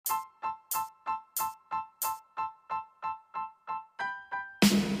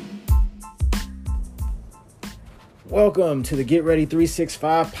Welcome to the Get Ready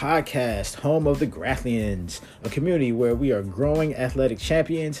 365 podcast, home of the Grathlians, a community where we are growing athletic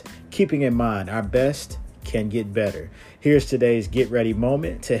champions, keeping in mind our best can get better. Here's today's Get Ready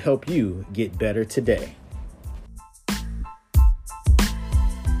moment to help you get better today.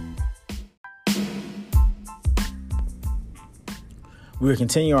 We're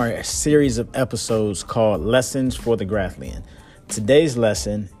continuing our series of episodes called Lessons for the Grathlian. Today's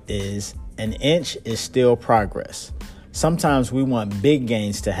lesson is an inch is still progress. Sometimes we want big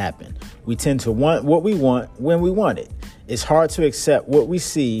gains to happen. We tend to want what we want when we want it. It's hard to accept what we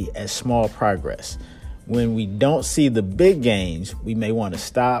see as small progress. When we don't see the big gains, we may want to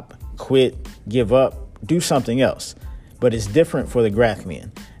stop, quit, give up, do something else. But it's different for the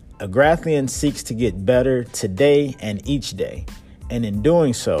Grathlian. A Grathlian seeks to get better today and each day. And in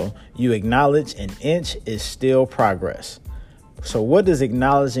doing so, you acknowledge an inch is still progress. So what does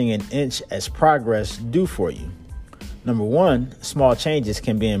acknowledging an inch as progress do for you? Number one, small changes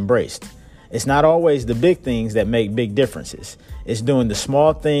can be embraced. It's not always the big things that make big differences. It's doing the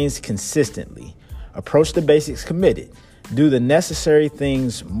small things consistently. Approach the basics committed. Do the necessary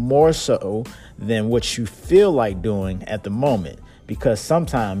things more so than what you feel like doing at the moment, because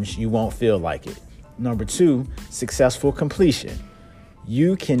sometimes you won't feel like it. Number two, successful completion.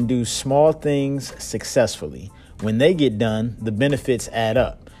 You can do small things successfully. When they get done, the benefits add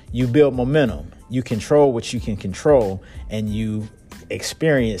up. You build momentum. You control what you can control, and you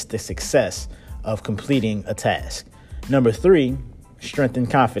experience the success of completing a task. Number three, strengthen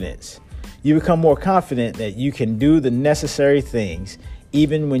confidence. You become more confident that you can do the necessary things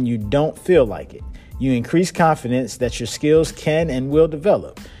even when you don't feel like it. You increase confidence that your skills can and will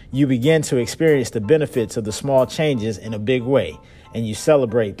develop. You begin to experience the benefits of the small changes in a big way, and you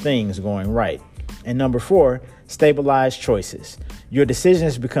celebrate things going right. And number four, stabilize choices. Your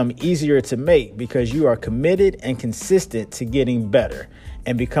decisions become easier to make because you are committed and consistent to getting better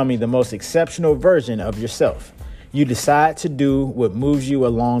and becoming the most exceptional version of yourself. You decide to do what moves you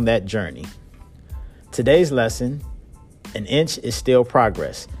along that journey. Today's lesson, an inch is still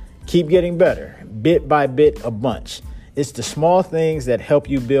progress. Keep getting better, bit by bit, a bunch. It's the small things that help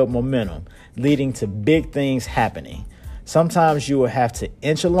you build momentum, leading to big things happening. Sometimes you will have to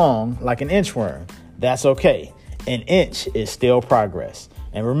inch along like an inchworm. That's okay. An inch is still progress.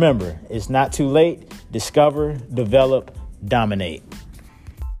 And remember, it's not too late. Discover, develop, dominate.